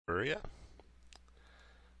Terraria,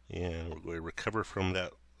 and we're going to recover from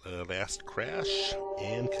that last crash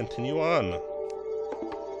and continue on.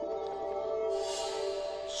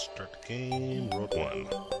 Start the game, Road 1.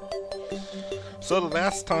 So the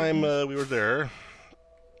last time we were there,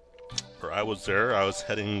 or I was there, I was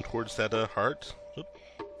heading towards that heart. Oop.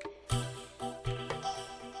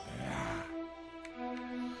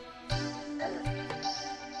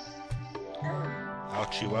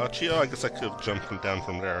 Ouchie, ouchie. Oh, I guess I could have jumped down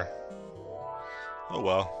from there. Oh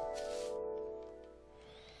well.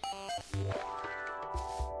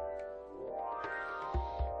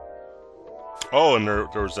 Oh, and there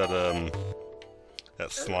was that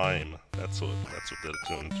slime. That's what did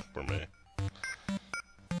it to for me.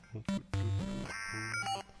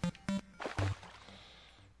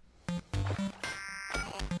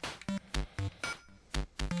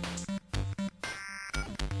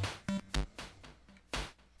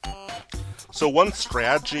 So one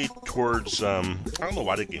strategy towards, I don't know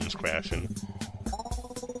why the game's crashing.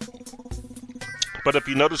 But if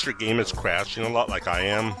you notice your game is crashing a lot like I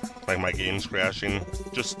am, like my game's crashing,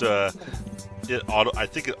 just, I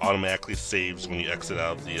think it automatically saves when you exit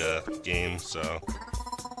out of the game, so.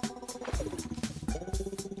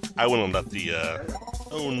 I wouldn't let the,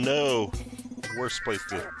 oh no, worst place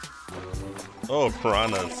to, oh,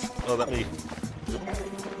 piranhas. Oh, let me,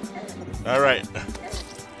 alright.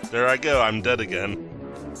 There I go, I'm dead again.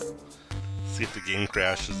 See if the game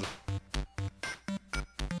crashes.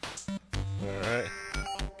 Alright.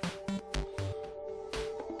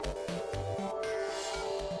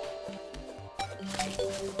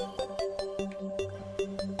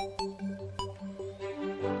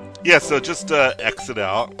 Yeah, so just exit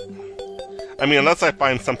out. I mean, unless I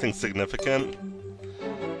find something significant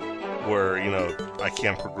where, you know, I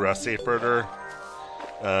can't progress any further,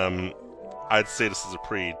 I'd say this is a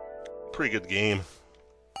pretty good game.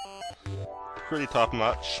 Pretty top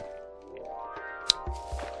notch.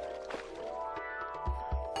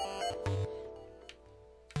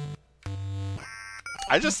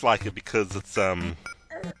 I just like it because it's I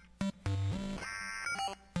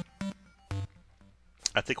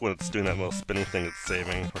think when it's doing that little spinning thing, it's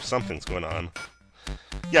saving, or something's going on.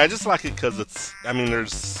 Yeah, I just like it because it's, I mean,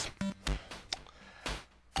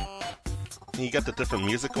 you got the different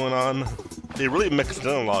music going on. They really mixed in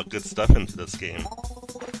a lot of good stuff into this game.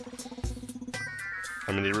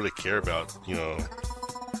 I mean, they really care about, you know...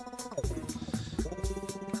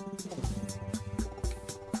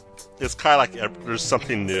 It's kind of like there's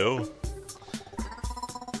something new.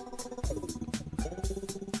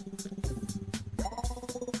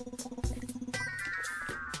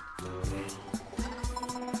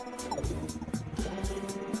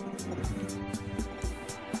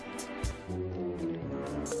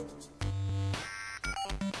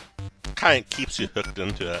 Kind of keeps you hooked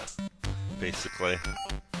into it, basically.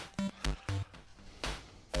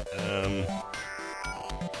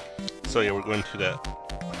 So yeah, we're going to that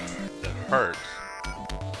heart.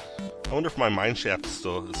 I wonder if my mine shaft is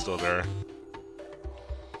still there.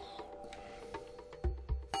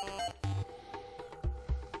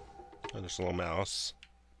 Oh, there's a little mouse.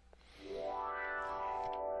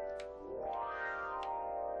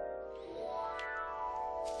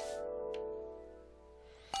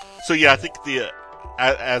 So yeah, I think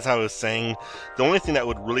as I was saying, the only thing that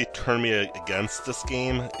would really turn me against this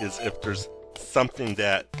game is if there's something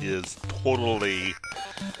that is totally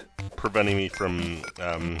preventing me from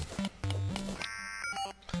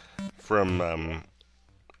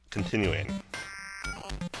continuing.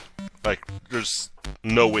 Like, there's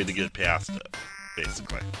no way to get past it,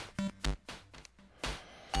 basically.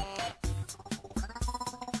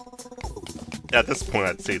 At this point,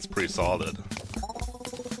 I'd say it's pretty solid.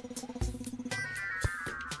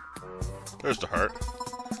 There's the heart.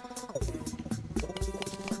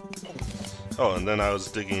 Oh, and then I was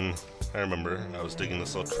digging... I remember, I was digging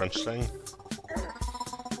this little trench thing.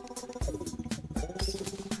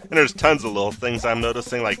 And there's tons of little things I'm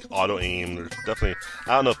noticing, like auto-aim. There's definitely...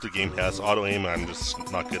 I don't know if the game has auto-aim, I'm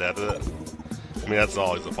just not good at it. I mean, that's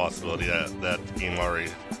always a possibility that the game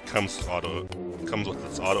already comes with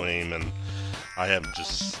its auto-aim, and I have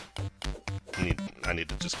just... I need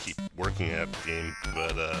to just keep working at the game,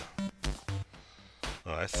 but,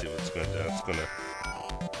 oh, I see what it's going to do. It's going to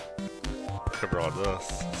cover all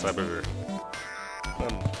this. So I better...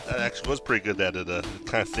 that actually was pretty good that it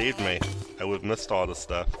kind of saved me. I would have missed all this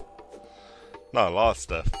stuff. Not a lot of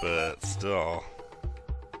stuff, but still.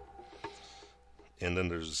 And then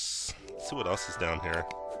there's... Let's see what else is down here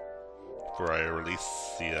before I release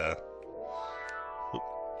the...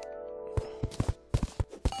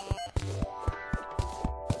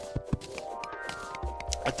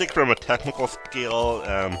 I think from a technical scale,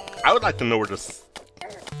 I would like to know where this.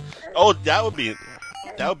 Oh, that would be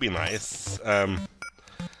nice.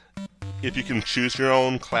 If you can choose your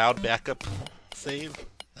own cloud backup save,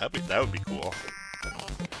 that would be cool.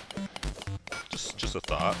 Just a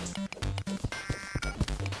thought.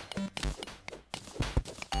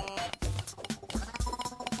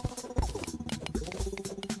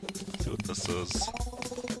 Let's see what this is.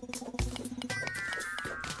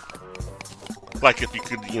 Like if you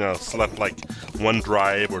could, you know, select like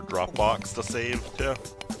OneDrive or Dropbox to save to.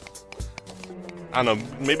 I don't know,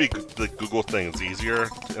 maybe the Google thing is easier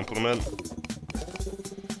to implement.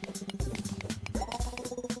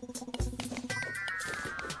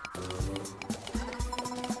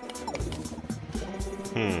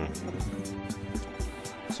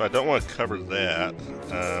 So I don't want to cover that.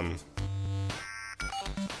 I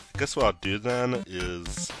guess what I'll do then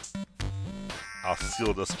is I'll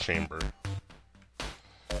seal this chamber.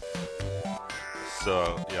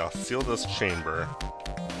 So yeah, I'll seal this chamber.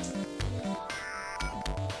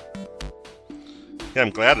 Yeah, I'm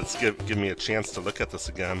glad it's given me a chance to look at this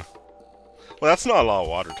again. Well, that's not a lot of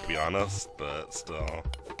water, to be honest, but still.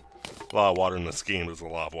 A lot of water in this game is a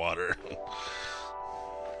lot of water.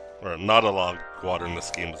 Or not a lot of water in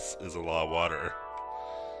this game is a lot of water.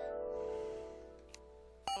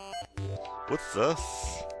 What's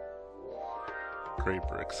this? Gray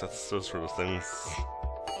bricks, that's those sort of things.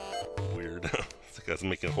 Weird. This guy's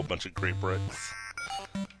making a whole bunch of gray bricks.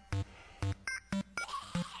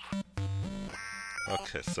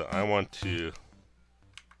 Okay, so I want to...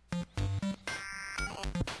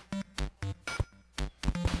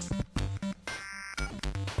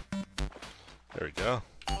 There we go.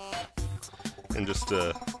 And just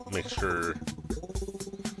to make sure it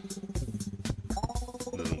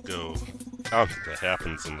doesn't go... I don't think that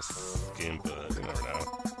happens in this game, but you never know.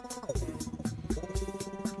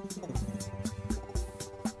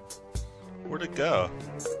 Where'd it go?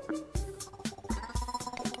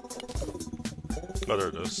 Oh, there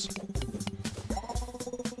it is.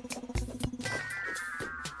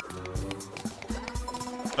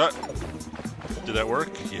 Ah! Did that work?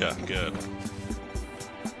 Yeah, good.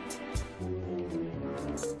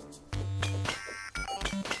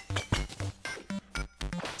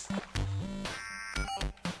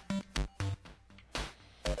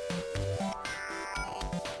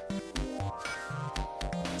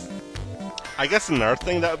 I guess another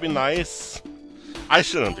thing that would be nice. I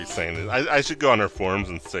shouldn't be saying this. I should go on our forums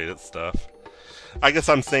and say that stuff. I guess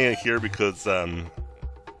I'm saying it here because I'll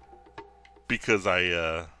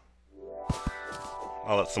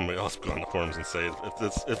let somebody else go on the forums and say it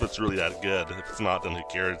if it's really that good. If it's not, then who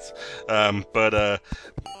cares? But a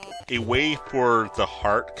way for the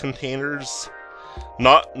heart containers.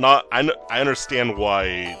 I understand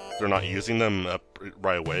why they're not using them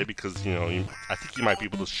right away because I think you might be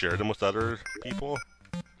able to share them with other people,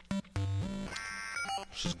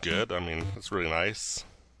 which is good. I mean, it's really nice.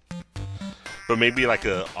 But maybe like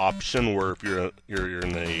an option where if you're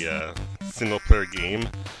in a single player game,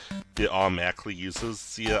 it automatically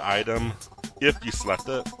uses the item if you select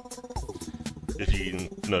it. If you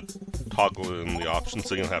toggle in the option,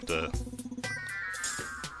 so you don't have to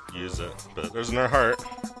use it. But there's another heart.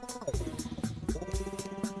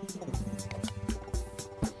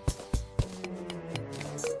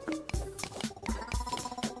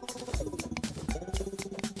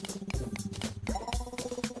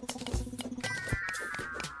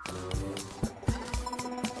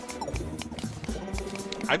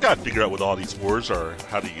 I've got to figure out what all these ores are,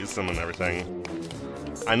 how to use them and everything.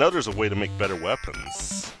 I know there's a way to make better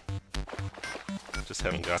weapons. Just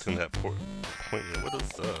haven't gotten to that point yet. What is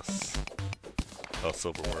this? Oh,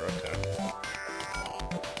 silverware, okay.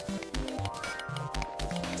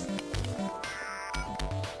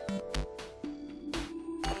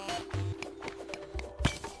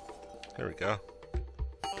 There we go.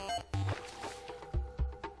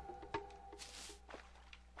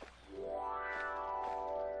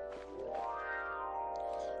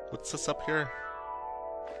 What's this up here?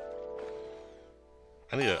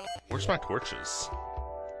 I need a... Where's my torches?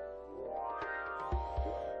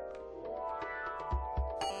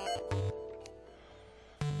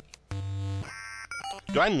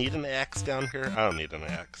 Do I need an axe down here? I don't need an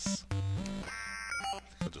axe.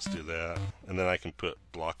 I'll just do that. And then I can put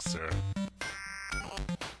blocks there.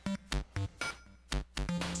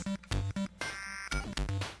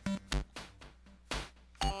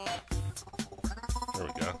 There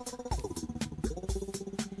we go.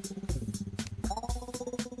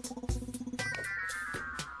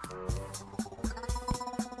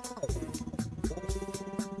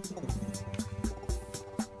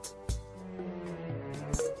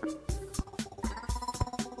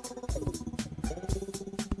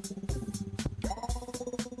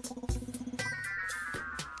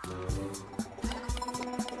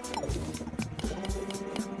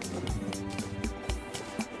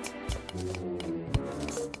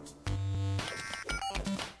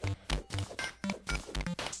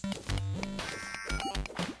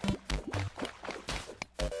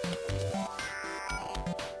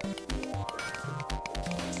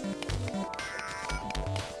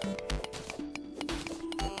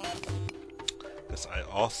 I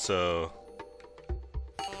also,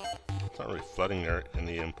 it's not really flooding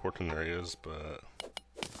any important areas, but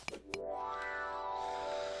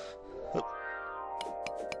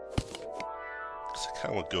I kind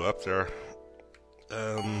of want to go up there.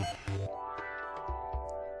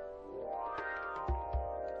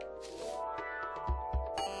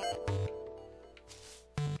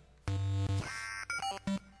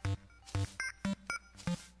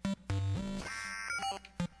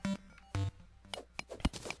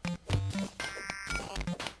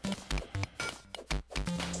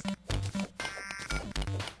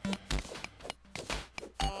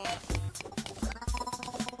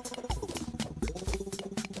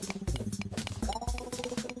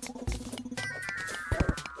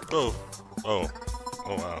 Oh, oh,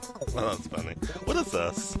 oh wow, oh, that's funny. What is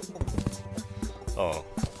this? Oh.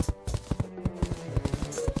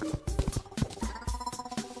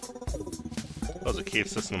 Oh, there's a cave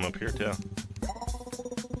system up here too.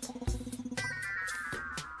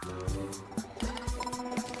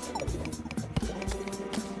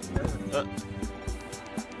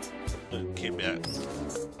 Cave back.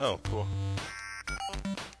 Oh, cool.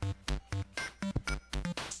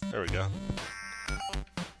 There we go.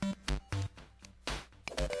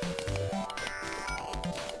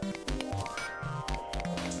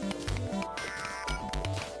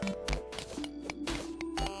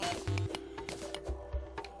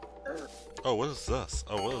 Oh, what is this?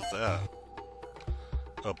 Oh, what is that?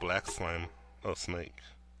 Oh, black slime. Oh, snake.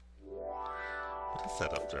 What is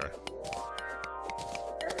that up there?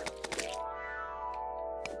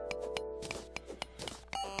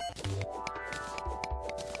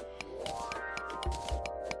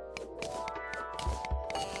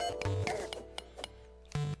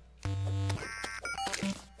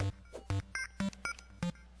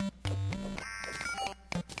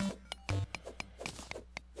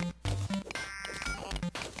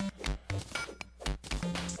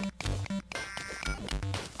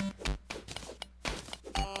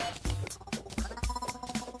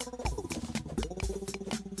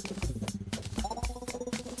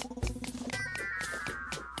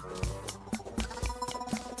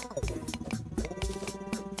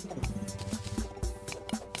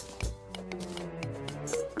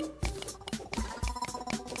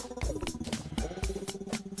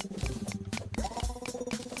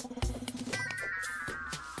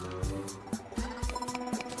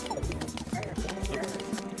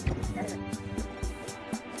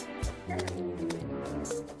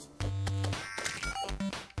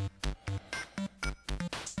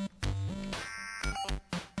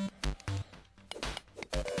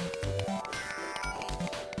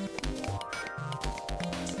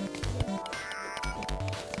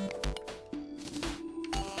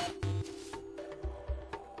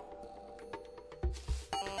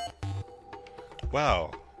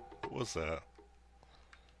 Wow, what was that?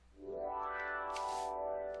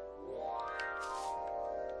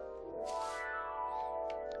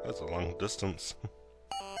 That's a long distance.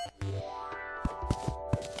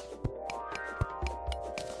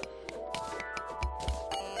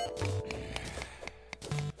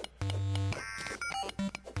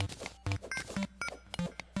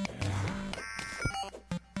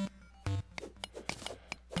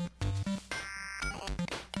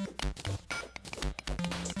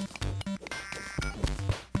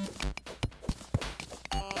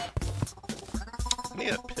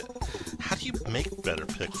 How do you make better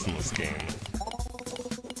picks in this game?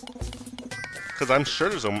 Because I'm sure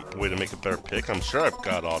there's a way to make a better pick. I'm sure I've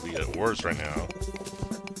got all the ores right now.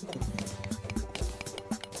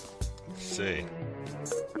 Let's see.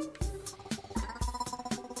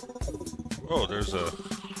 Oh, there's a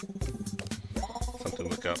something to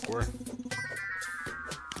look out for.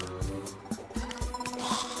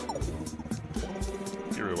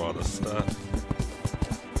 Get rid of all this stuff.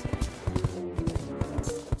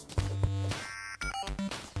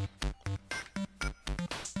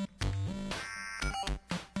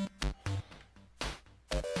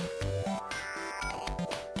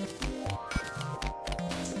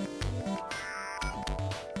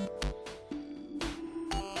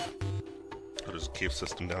 There's a cave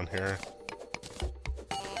system down here.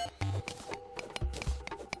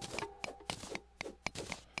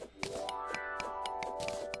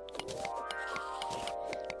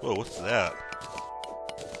 Whoa, what's that?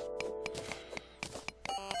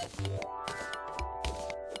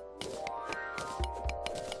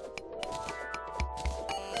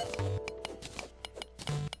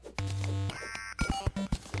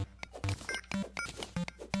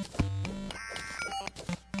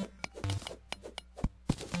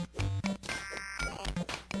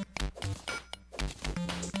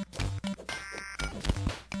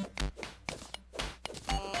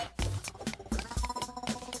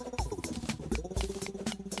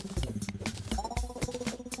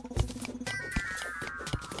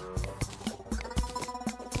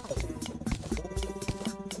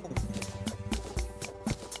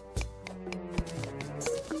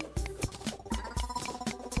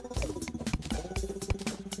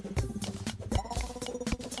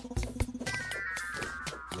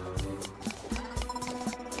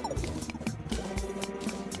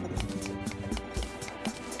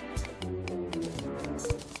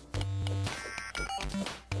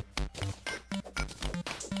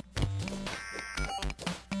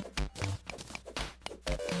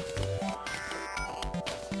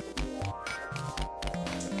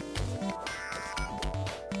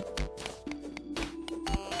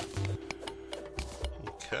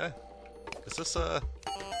 Okay. Is this a...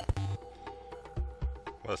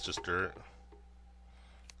 Well, it's just dirt.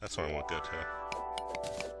 That's what I want to go to.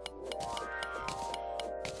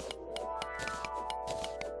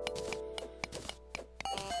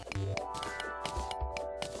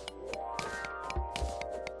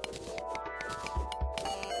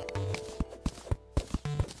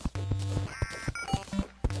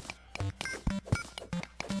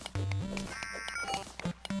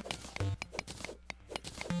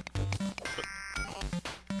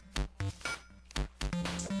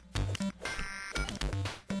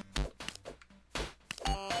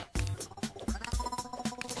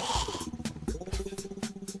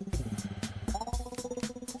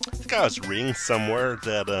 I was reading somewhere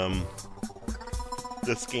that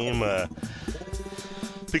this game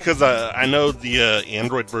because I know the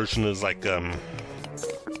Android version is like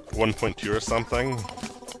 1.2 or something,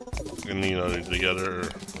 and you know the other or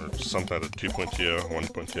something like 2.2 or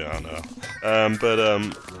 1.2, I don't know. But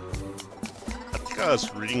I think I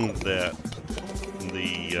was reading that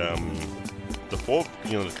the full,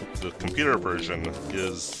 you know, the computer version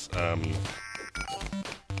is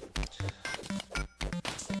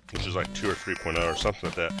which is like 2 or 3.0 or something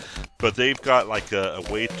like that. But they've got like a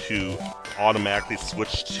way to automatically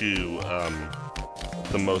switch to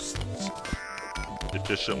the most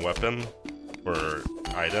efficient weapon or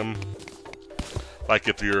item. Like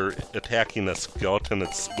if you're attacking a skeleton,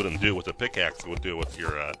 it wouldn't do it with a pickaxe, it would do it with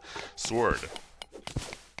your sword.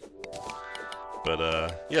 But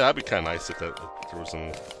yeah, that'd be kind of nice if there was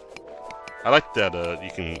some... I like that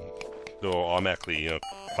you can go automatically, you know,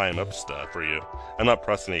 climb up stuff for you. I'm not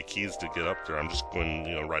pressing any keys to get up there, I'm just going,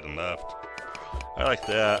 you know, right and left. I like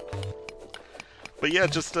that. But yeah,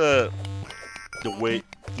 just the way,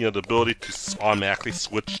 you know, the ability to automatically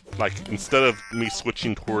switch, like instead of me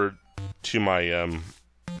switching to my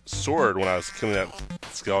sword when I was killing that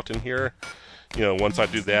skeleton here, you know, once I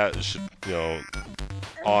do that, it should, you know,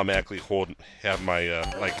 automatically have my,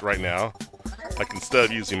 like right now, like instead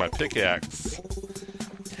of using my pickaxe,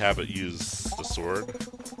 have it use the sword.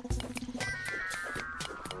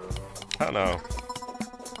 I don't know.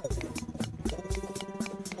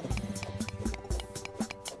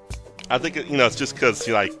 I think, you know, it's just because,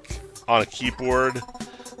 like, on a keyboard,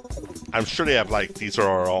 I'm sure they have, like, these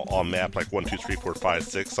are all mapped, like 1, 2, 3, 4, 5,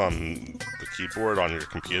 6 on the keyboard on your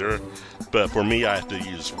computer. But for me, I have to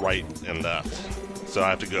use right and left. So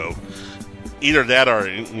I have to go either that or,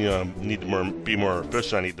 you know, need to be more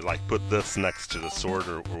efficient. I need to, like, put this next to the sword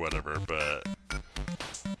or whatever, but...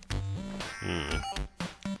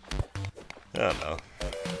 I don't know.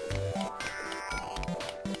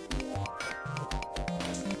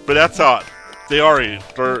 But that's how I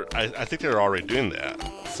think they're already doing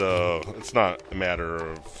that. So it's not a matter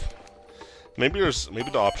of maybe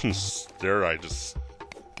the options there. I just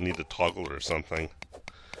need to toggle it or something.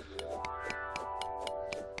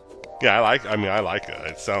 Yeah, I like it.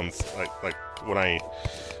 It sounds like when I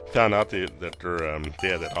found out that they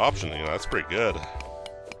had that option. You know, that's pretty good.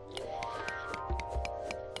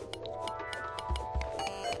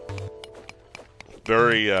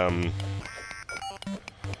 Very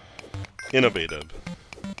innovative.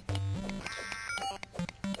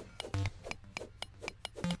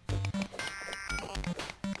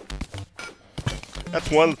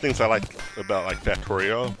 That's one of the things I like about like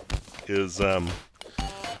Factorio is their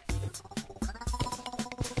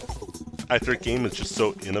game is just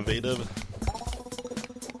so innovative.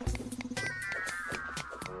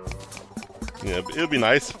 Yeah, it would be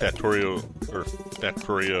nice if Factorio or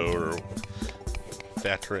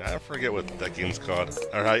Factory, I forget what that game's called.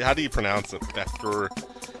 Or how do you pronounce it? Factor.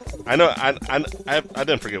 I know. I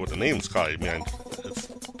didn't forget what the name's called. I mean, it's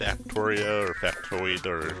Factoria or Factoid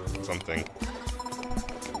or something.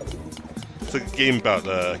 It's a game about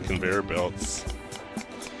conveyor belts.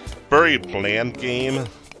 Very bland game,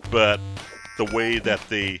 but the way that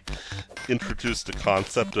they introduced the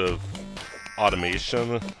concept of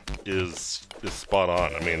automation is spot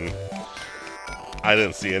on. I mean, I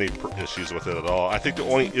didn't see any issues with it at all. I think the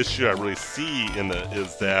only issue I really see in it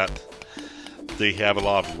is that they have a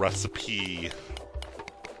lot of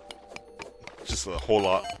just a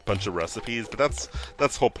bunch of recipes. But that's the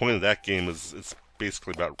whole point of that game is it's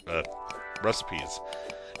basically about recipes.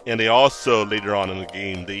 And they also later on in the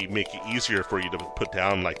game they make it easier for you to put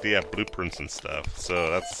down, like they have blueprints and stuff.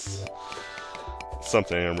 So that's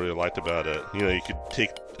something I really liked about it. You know, you could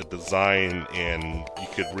take a design and you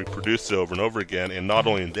could reproduce it over and over again, and not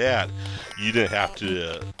only that, you didn't have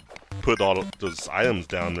to put all of those items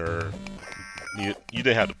down there. You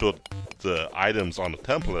didn't have to build the items on the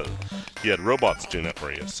template. You had robots doing that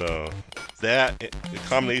for you. So that, the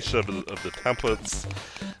combination of the templates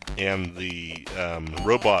and the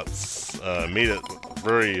robots made it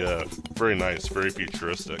very nice, very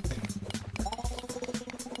futuristic.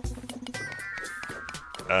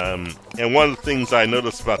 And one of the things I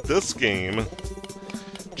noticed about this game,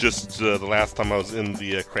 just the last time I was in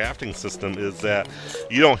the crafting system, is that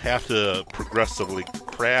you don't have to progressively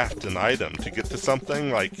craft an item to get to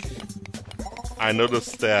something. Like, I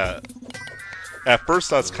noticed that at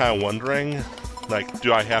first I was kind of wondering, like,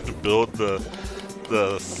 do I have to build the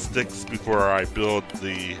sticks before I build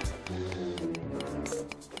the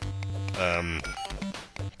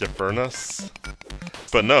furnace?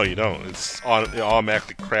 But no, you don't. It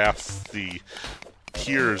automatically crafts the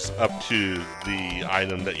tiers up to the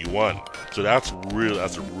item that you want. So that's a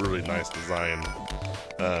really nice design.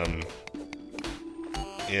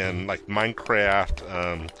 And like Minecraft,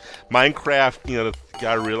 you know, the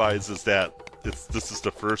gotta realize is that this is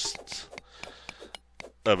the first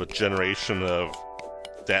of a generation of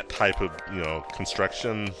that type of, you know,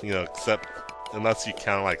 construction. You know, except unless you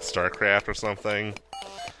count like StarCraft or something.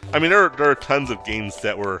 I mean, there are tons of games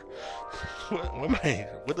that were.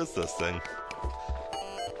 What is this thing?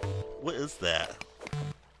 What is that?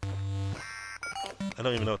 I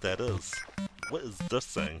don't even know what that is. What is this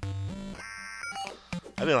thing?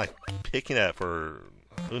 I've been like picking at it for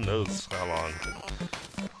who knows how long.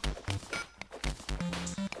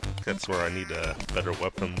 That's where I need better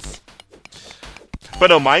weapons. But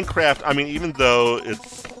no, Minecraft. I mean, even though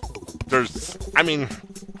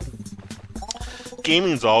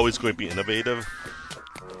gaming's always going to be innovative.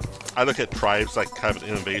 I look at tribes like kind of an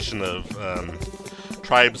innovation of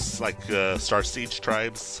tribes like Star Siege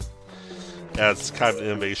tribes as kind of an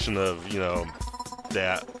innovation of, you know,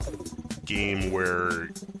 that game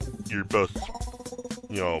where you're both,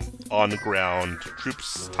 you know, on the ground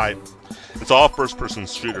troops type. It's all first-person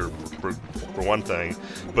shooter for one thing,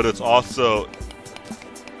 but it's also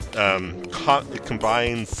it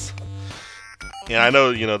combines. And I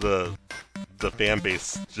know, you know, the fan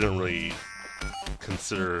base didn't really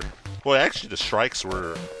consider. Well, actually, the strikes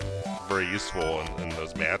were very useful in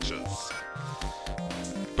those matches,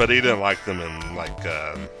 but they didn't like them in like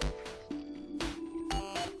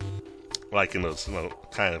in those, you know,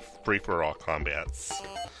 kind of free-for-all combats.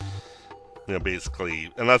 You know,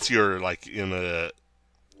 basically, unless you're like in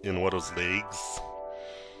one of those leagues,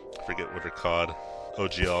 I forget what they're called,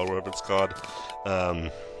 OGL, whatever it's called.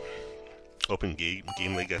 Open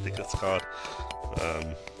Game League, I think it's called.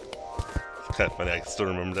 It's kind of funny, I can still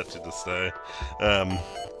remember that to this day.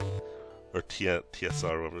 Or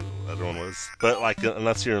TSR, whatever the other one was. But like,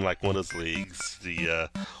 unless you're in like one of those leagues, the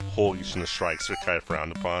holds and the strikes are kind of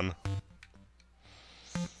frowned upon.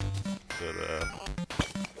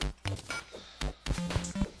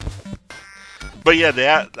 But yeah,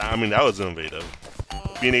 that was innovative.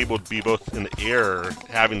 Being able to be both in the air,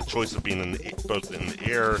 having the choice of being both in the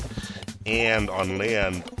air and on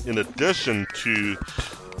land, in addition to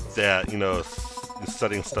that, you know,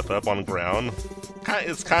 setting stuff up on the ground.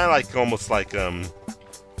 It's kind of like almost like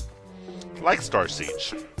Star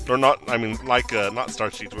Siege, or not. I mean, like not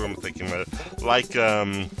Star Siege. What am I thinking? Like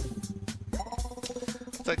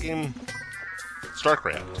what's that game?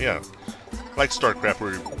 StarCraft. Yeah, like StarCraft,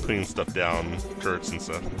 where you're putting stuff down, turrets and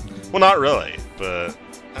stuff. Well, not really, but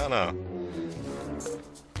I don't know.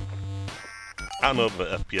 I don't know of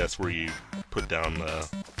an FPS where you put down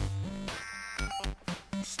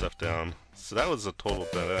stuff down. So that was a total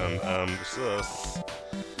dead end. Just this.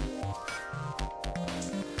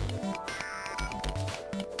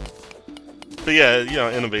 But yeah, you know,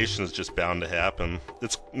 innovation is just bound to happen.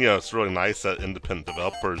 It's, you know, it's really nice that independent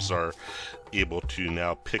developers are able to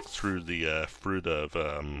now pick through the fruit of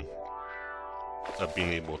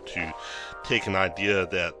being able to take an idea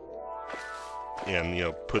that and, you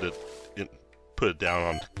know, put it down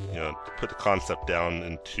on, you know, put the concept down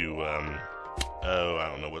into oh, I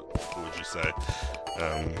don't know, what would you say?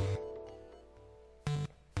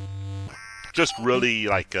 Just really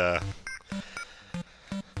like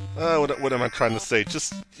what am I trying to say?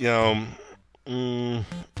 Just, you know, let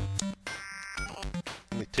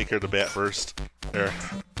me take care of the bat first. There.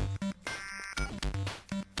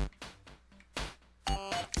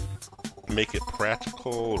 Make it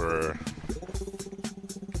practical, or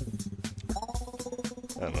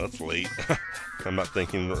I don't know, it's late. I'm not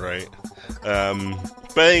thinking right.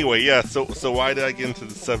 But anyway, yeah, so why did I get into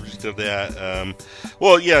the subject of that?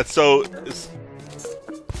 Well, yeah, so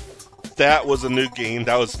that was a new game.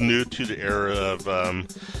 That was new to the era of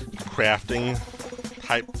crafting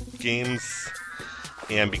type games.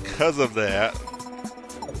 And because of that,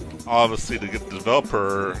 obviously the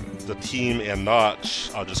developer, the team and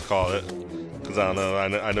Notch, I'll just call it, because I don't know,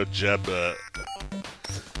 I know Jeb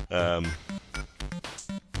Um,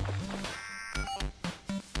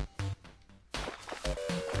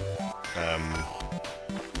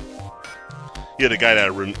 yeah, the guy that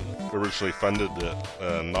originally funded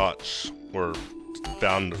it, Notch, or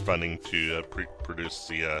found the funding to produce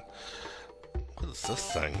the. What is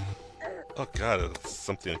this thing? Oh god, it's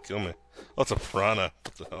something to kill me. Oh, it's a piranha.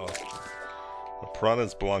 What the hell? The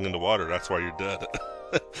piranhas belong in the water. That's why you're dead.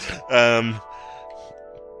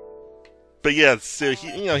 But yeah, so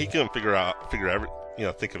he couldn't think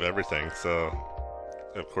of everything. So,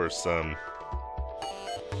 of course, I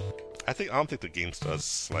don't think the game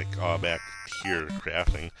does like back here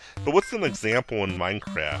crafting. But what's an example in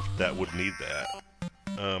Minecraft that would need that?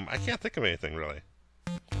 I can't think of anything really.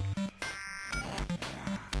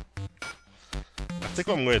 I think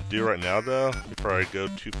what I'm going to do right now, though, before I go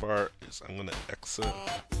too far, is I'm going to exit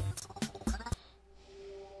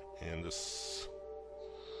and just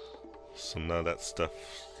so none of that stuff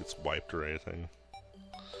gets wiped or anything.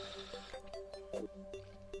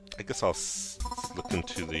 I guess I'll look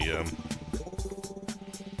into the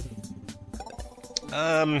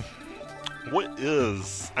what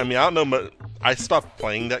is? I mean, I don't know, but I stopped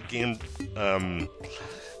playing that game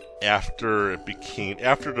after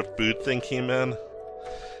the food thing came in.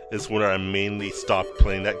 Is when I mainly stopped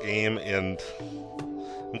playing that game, and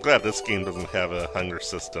I'm glad this game doesn't have a hunger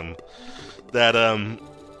system. That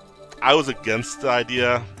I was against the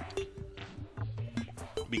idea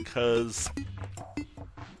because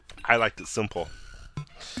I liked it simple.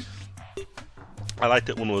 I liked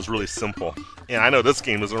it when it was really simple. And I know this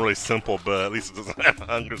game isn't really simple, but at least it doesn't have a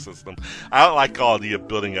hunger system. I don't like all the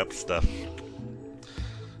building up stuff.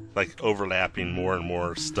 Like overlapping more and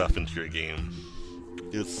more stuff into your game.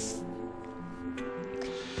 It's,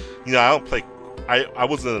 I don't play. I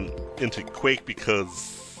wasn't into Quake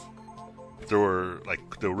because there were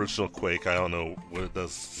like the original Quake. I don't know what it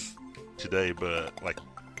does today, but like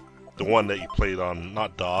the one that you played on,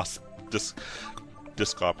 not DOS, disk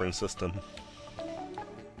operating system.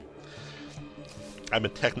 I'm a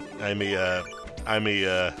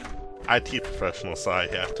IT professional, so I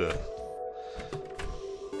have to.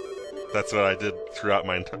 That's what I did throughout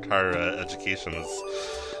my entire education. Is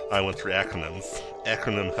I went through acronyms.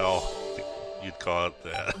 Acronym hell, you'd call it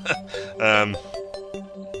that.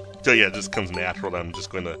 So yeah, it just comes natural that I'm just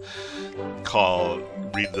going to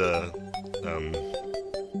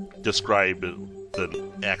describe the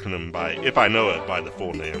acronym by, if I know it, by the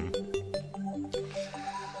full name.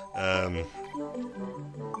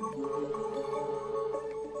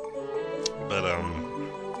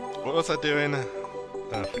 What was I doing?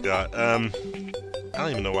 I forgot. I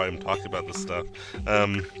don't even know why I'm talking about this stuff.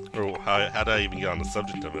 Or how did I even get on the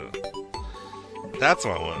subject of it? That's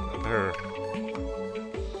what I want. A better...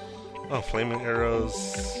 Oh, flaming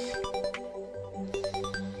arrows.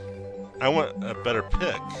 I want a better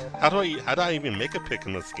pick. How do I even make a pick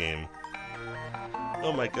in this game?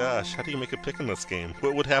 Oh my gosh, how do you make a pick in this game?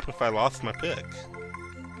 What would happen if I lost my pick?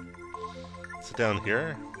 Is it down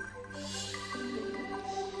here?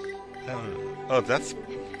 Oh, that's...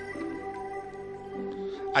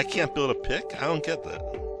 I can't build a pick? I don't get that.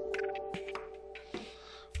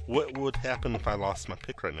 What would happen if I lost my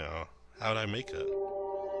pick right now? How would I make it?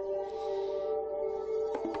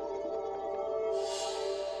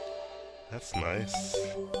 That's nice.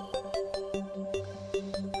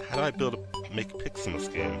 How do I make picks in this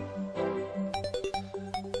game?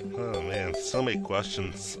 Oh man, so many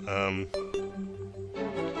questions.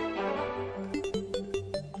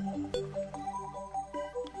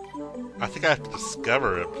 I think I have to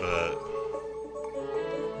discover it, but...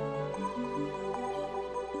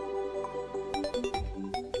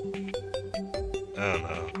 I don't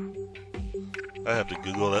know. I have to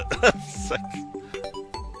Google it.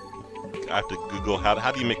 I have to Google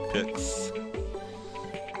how do you make picks?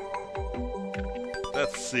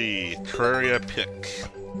 Let's see. Terraria pick.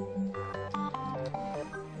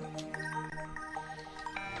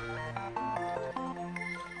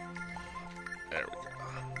 There we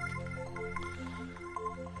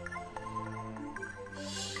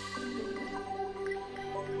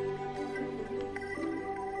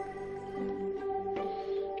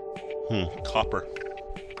go. Copper.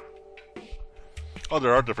 Oh,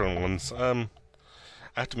 there are different ones. I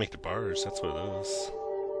have to make the bars, that's what it is.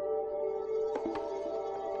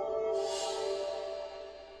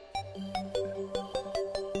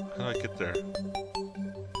 How do I get there?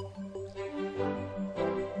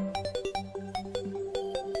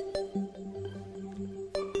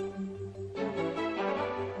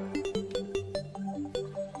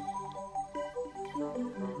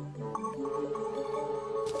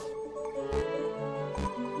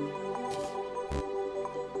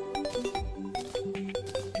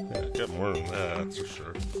 more than that, that's for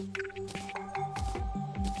sure.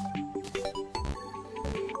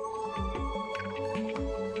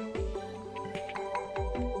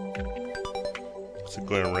 Is it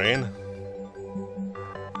going to rain?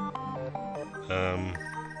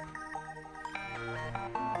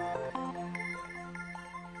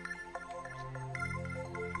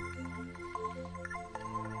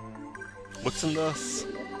 What's in this?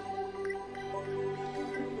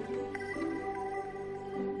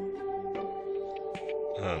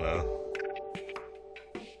 I don't know.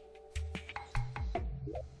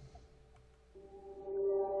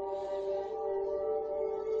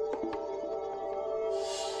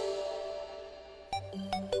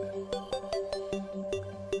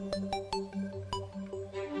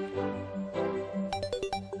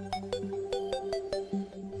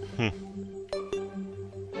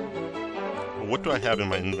 What do I have in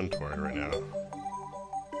my inventory right now?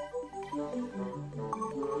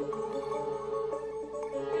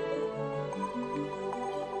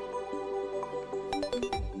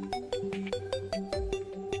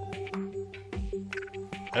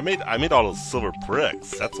 I made all those silver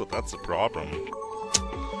bricks. That's the problem.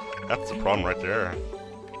 That's the problem right there.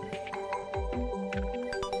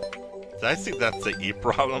 Did I think that's the E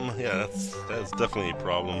problem? Yeah, that's definitely a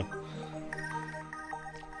problem.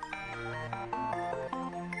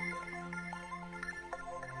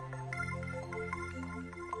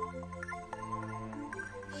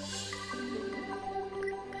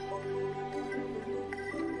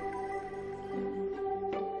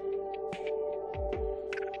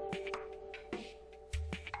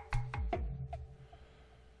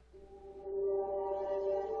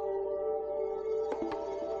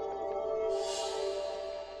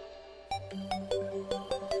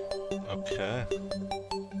 Okay.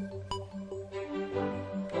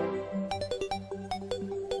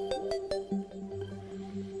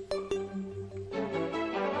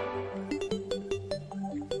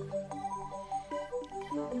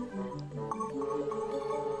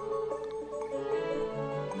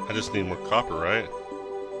 I just need more copper, right?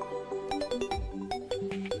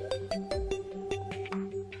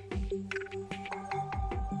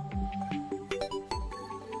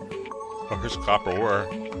 Oh, here's copper ore.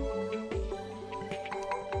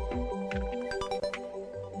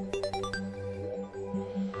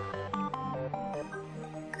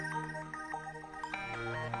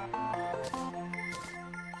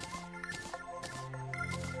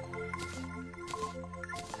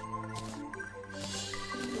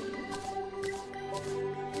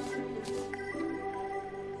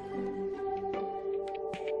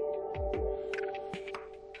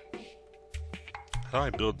 How do I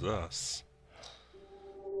build this?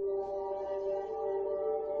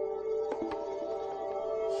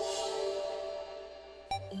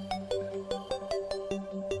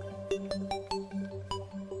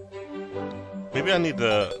 Maybe I need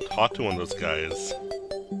to talk to one of those guys.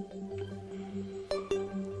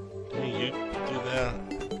 Can you do that?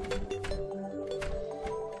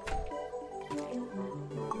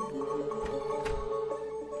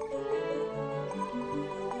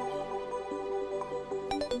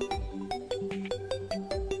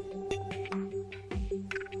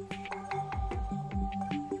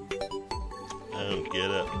 I don't get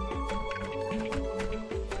it.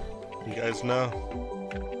 You guys know?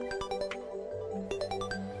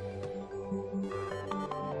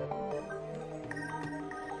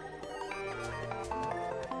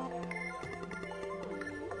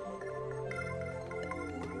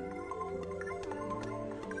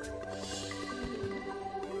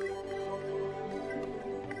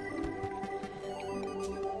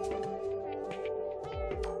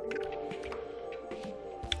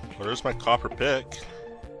 Where's my copper pick?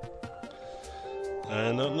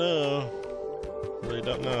 I don't know. Really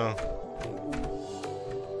don't know.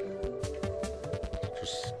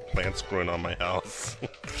 Just plants growing on my house.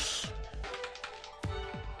 Guess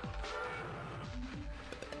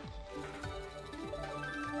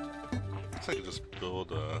I could just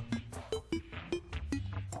build a...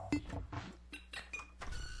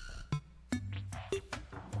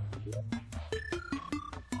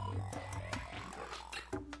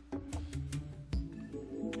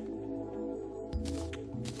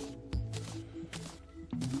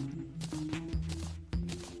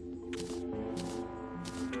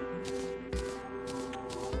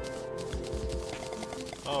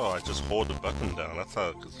 Oh, I just hold the button down. That's how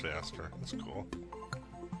it goes faster. That's cool.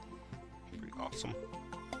 Pretty awesome.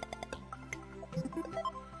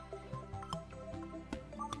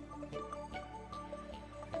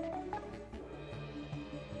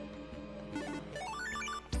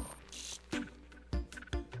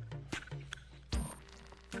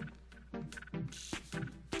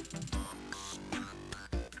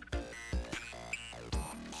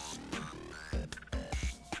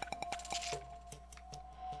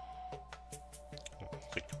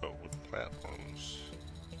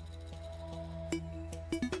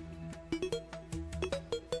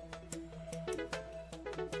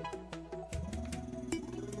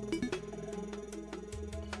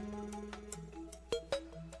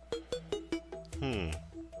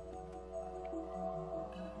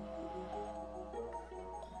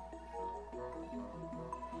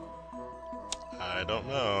 I don't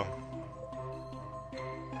know.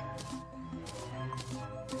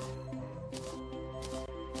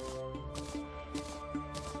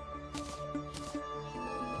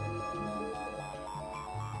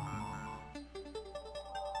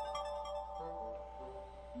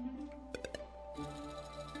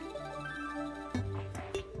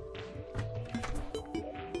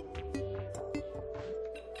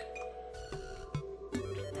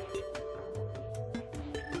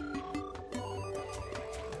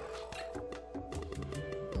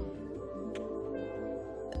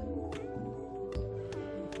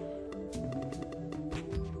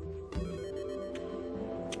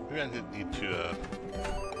 Maybe I need to,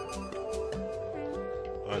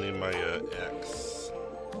 I need my, X.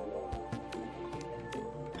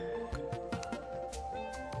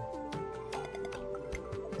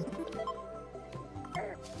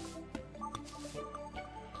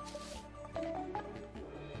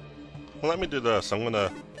 Well, let me do this. I'm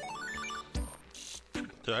gonna...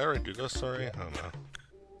 Did I already do this? Sorry? I don't know.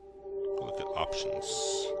 Look at options.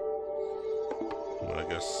 Well, I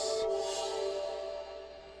guess...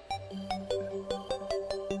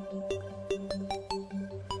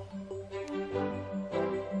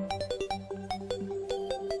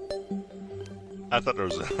 I thought there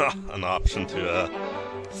was an option to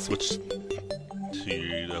switch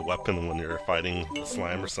to the weapon when you're fighting the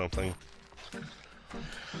slime or something.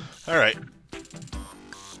 Alright.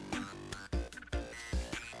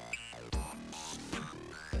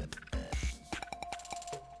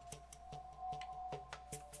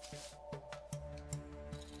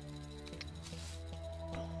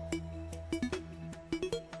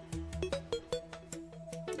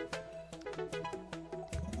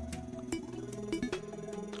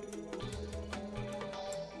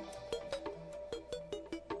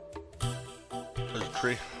 There's a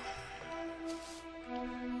tree.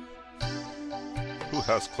 Ooh,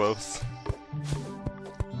 that was close.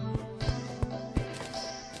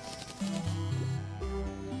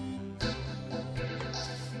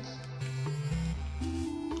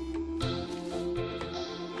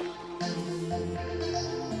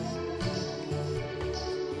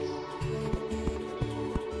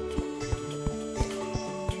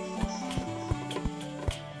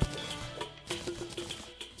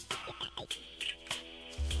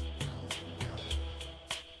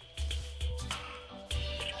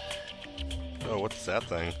 Oh, what's that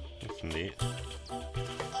thing? It's neat.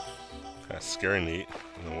 Kinda scary neat,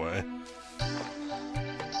 in a way.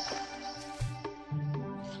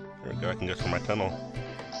 There we go, I can go through my tunnel.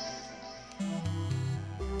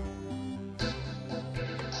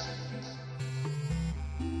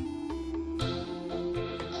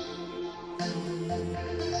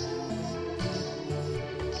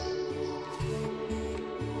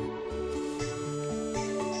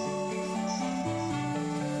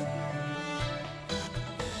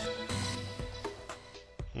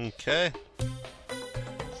 Okay.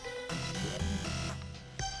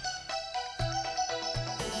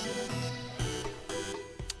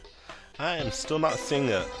 I am still not seeing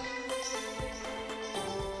it.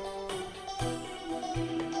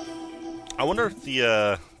 I wonder if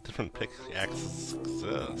the different pickaxes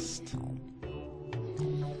exist.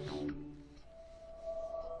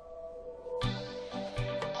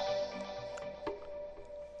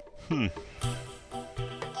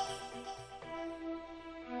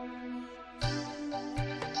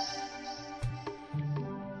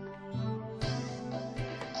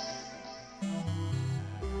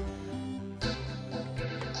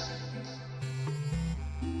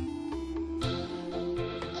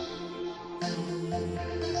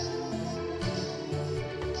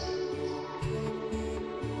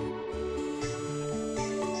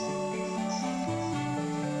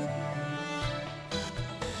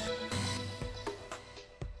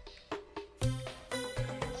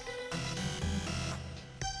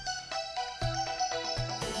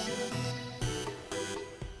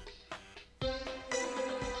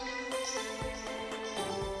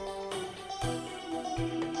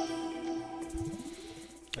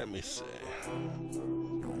 Let me see.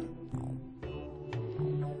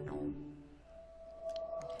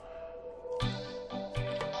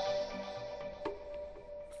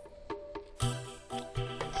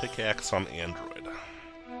 Pickaxe on Android.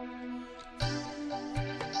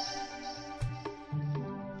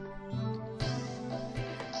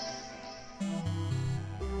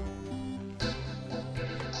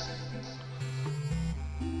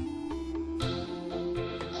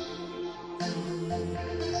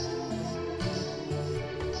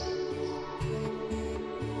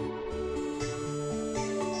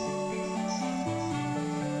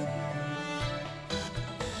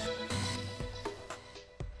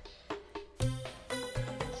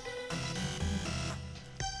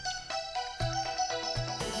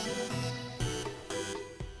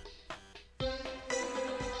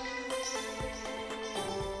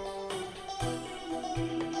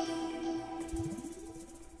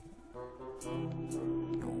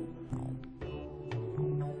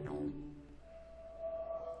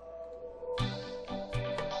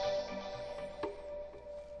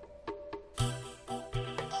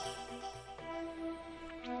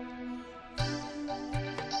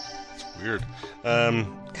 Weird. I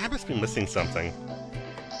must be missing something.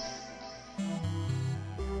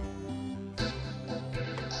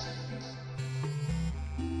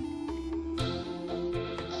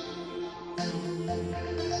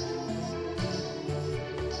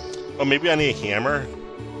 Oh, maybe I need a hammer?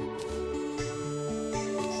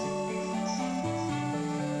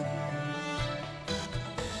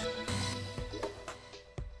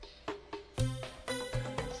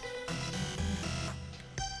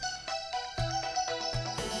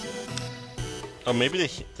 Oh, maybe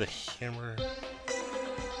the hammer...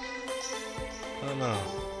 I don't know.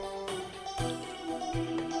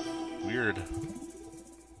 Weird.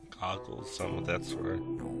 Goggles, something of that sort.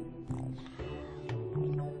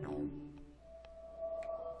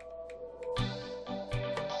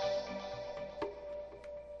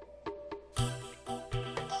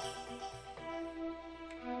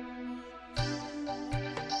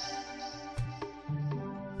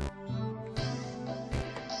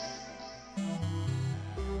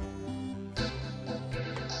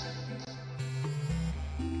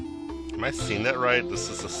 Am I seeing that right? This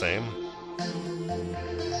is the same?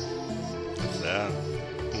 What's that?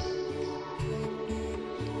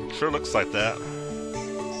 Sure looks like that.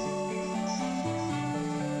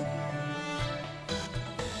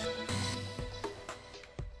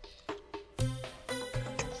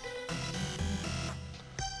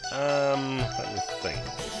 Let me think.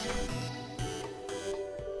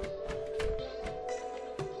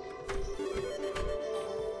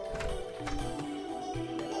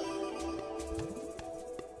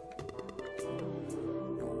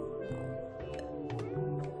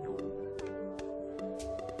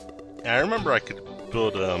 I remember I could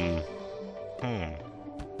build,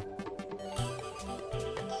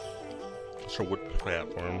 sure, wood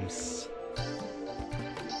platforms.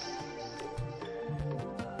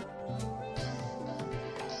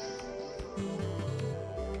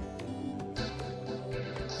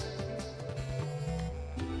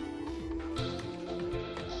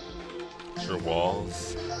 Sure,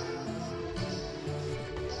 walls.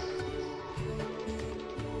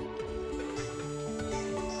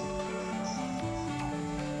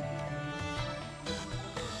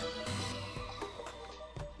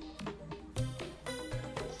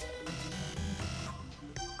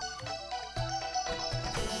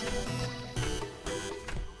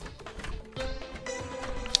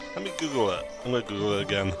 Let me Google it. I'm gonna Google it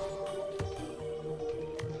again.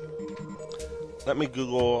 Let me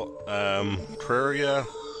Google Terraria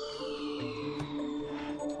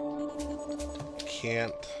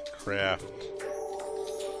can't craft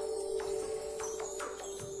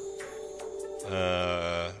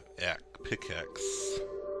pickaxe.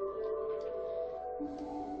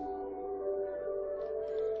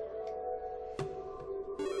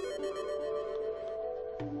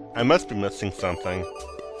 I must be missing something.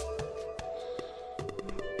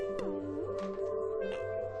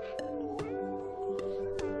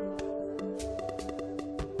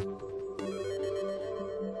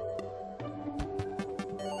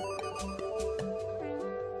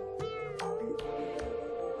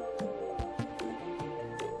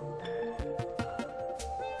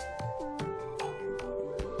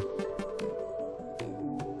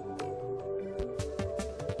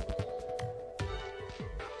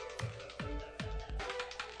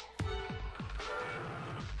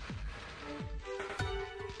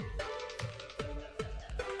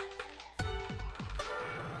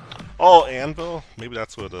 Oh, anvil? Maybe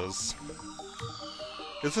that's what it is.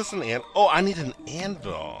 Is this an anvil? Oh, I need an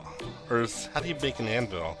anvil. Or how do you make an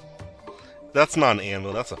anvil? That's not an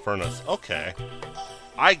anvil, that's a furnace. Okay.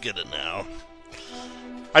 I get it now.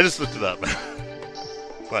 I just looked it up.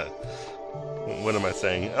 What am I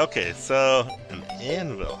saying? Okay, so an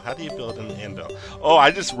anvil. How do you build an anvil? Oh, I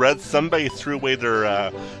just read somebody threw away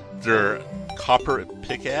their copper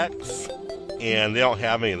pickaxe, and they don't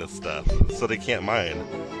have any of this stuff, so they can't mine.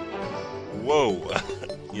 Whoa!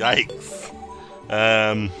 Yikes!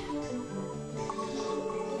 I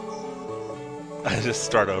just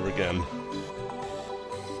start over again.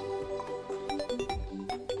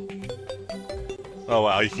 Oh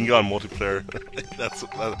wow! You can go on multiplayer. that's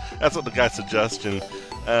what the guy's suggestion.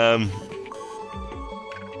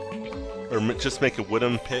 Or just make a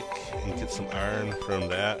wooden pick and get some iron from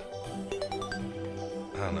that.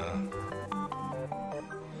 I don't know.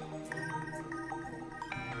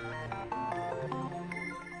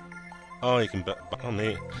 Oh, you can oh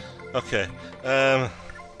neat. Okay. An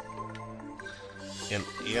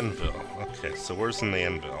anvil. Okay, so where's an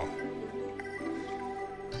anvil?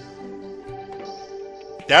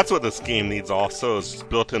 That's what this game needs also, is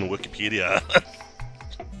built-in Wikipedia.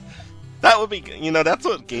 That would be, you know, that's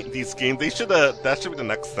what these games, they should, that should be the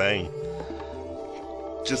next thing.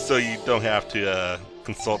 Just so you don't have to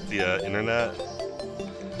consult the internet.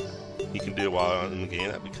 You can do it while in the game,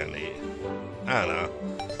 that'd be kind of neat. I don't know.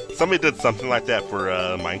 Somebody did something like that for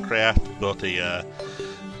Minecraft, built a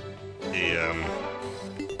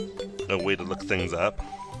way to look things up.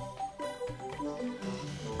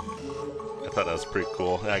 I thought that was pretty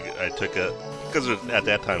cool. I took it, because at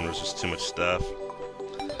that time there was just too much stuff.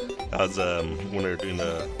 That was when they were doing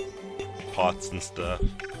the pots and stuff.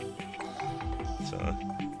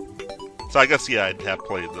 So I guess, yeah, I'd have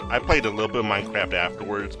played. I played a little bit of Minecraft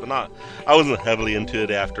afterwards, but not. I wasn't heavily into it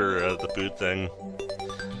after the food thing,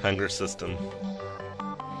 hunger system.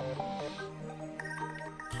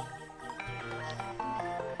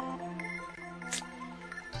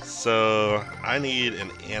 So I need an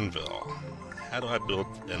anvil. How do I build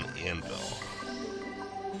an anvil?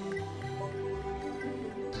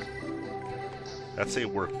 That's a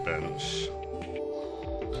workbench.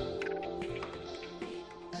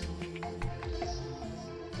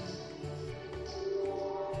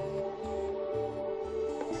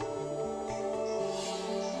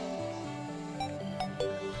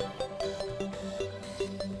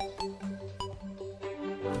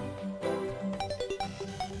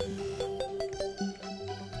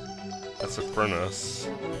 That's a furnace.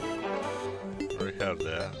 I already have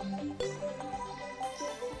that.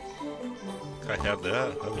 Can I have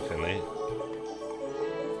that? That'd be kinda neat.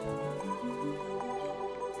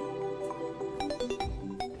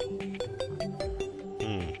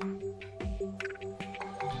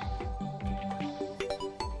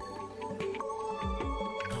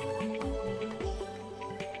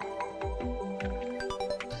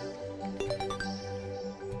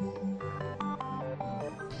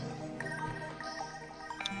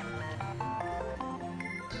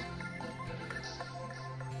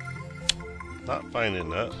 Not finding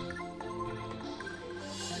that.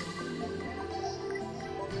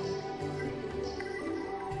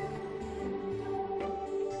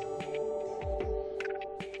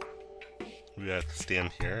 We have to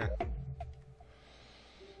stand here.